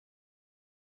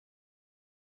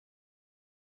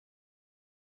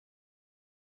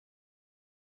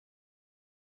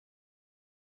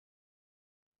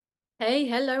Hey,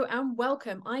 hello and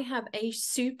welcome. I have a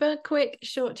super quick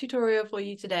short tutorial for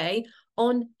you today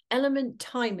on element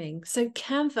timing. So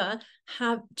Canva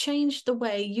have changed the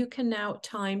way you can now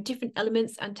time different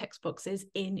elements and text boxes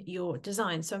in your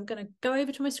design. So I'm going to go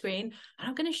over to my screen and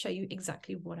I'm going to show you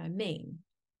exactly what I mean.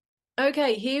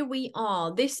 Okay, here we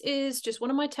are. This is just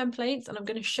one of my templates and I'm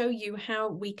going to show you how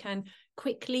we can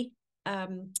quickly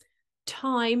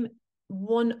time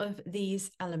one of these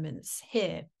elements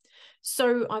here.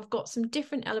 So I've got some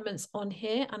different elements on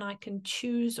here and I can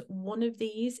choose one of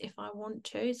these if I want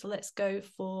to. So let's go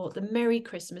for the Merry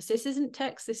Christmas. This isn't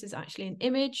text, this is actually an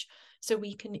image. So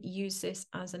we can use this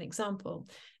as an example.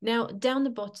 Now down the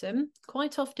bottom,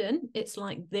 quite often it's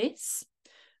like this.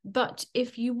 But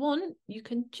if you want, you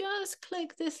can just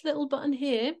click this little button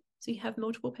here. So you have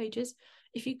multiple pages.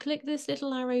 If you click this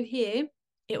little arrow here,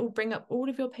 it will bring up all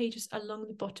of your pages along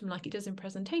the bottom like it does in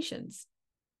presentations.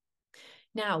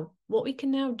 Now, what we can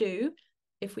now do,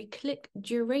 if we click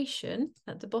duration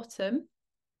at the bottom,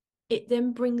 it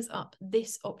then brings up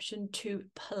this option to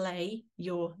play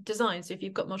your design. So if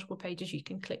you've got multiple pages, you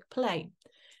can click play.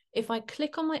 If I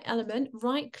click on my element,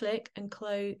 right click and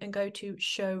close and go to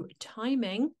show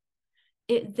timing,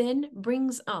 it then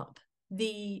brings up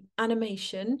the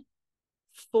animation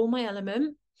for my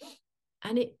element.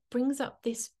 And it brings up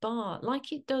this bar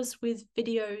like it does with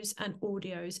videos and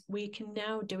audios. We can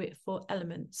now do it for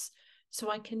elements.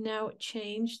 So I can now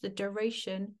change the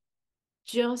duration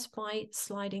just by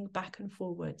sliding back and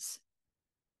forwards.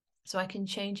 So I can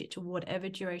change it to whatever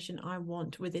duration I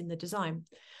want within the design.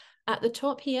 At the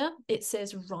top here, it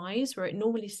says rise, where it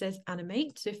normally says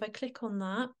animate. So if I click on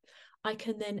that, I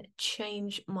can then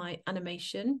change my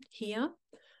animation here.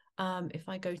 If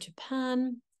I go to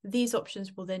pan, these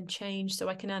options will then change, so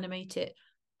I can animate it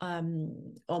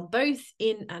on both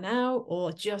in and out,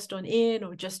 or just on in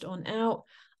or just on out.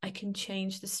 I can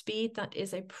change the speed. That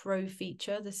is a pro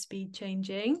feature, the speed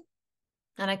changing.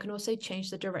 And I can also change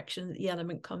the direction that the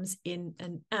element comes in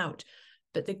and out.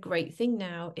 But the great thing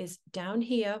now is down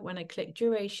here, when I click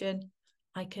duration,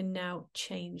 I can now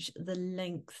change the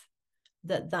length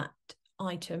that that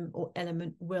item or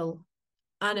element will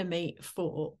animate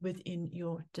for within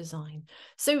your design.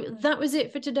 So that was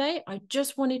it for today. I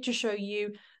just wanted to show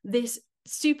you this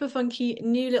super funky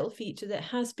new little feature that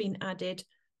has been added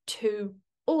to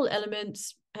all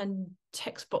elements and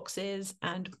text boxes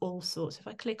and all sorts. If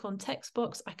I click on text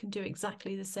box, I can do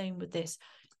exactly the same with this.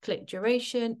 Click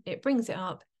duration, it brings it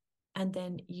up, and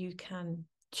then you can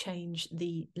change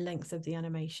the length of the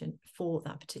animation for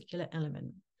that particular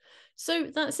element. So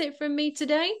that's it from me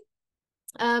today.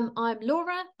 I'm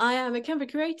Laura. I am a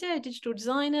Canva creator, a digital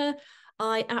designer.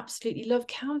 I absolutely love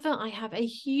Canva. I have a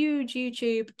huge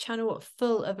YouTube channel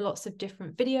full of lots of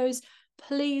different videos.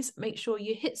 Please make sure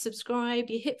you hit subscribe,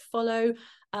 you hit follow,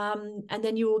 and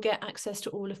then you will get access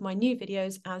to all of my new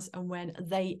videos as and when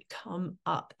they come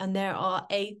up. And there are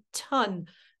a ton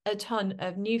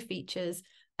of new features,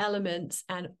 elements,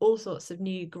 and all sorts of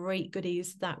new great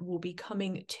goodies that will be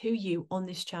coming to you on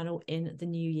this channel in the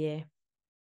new year.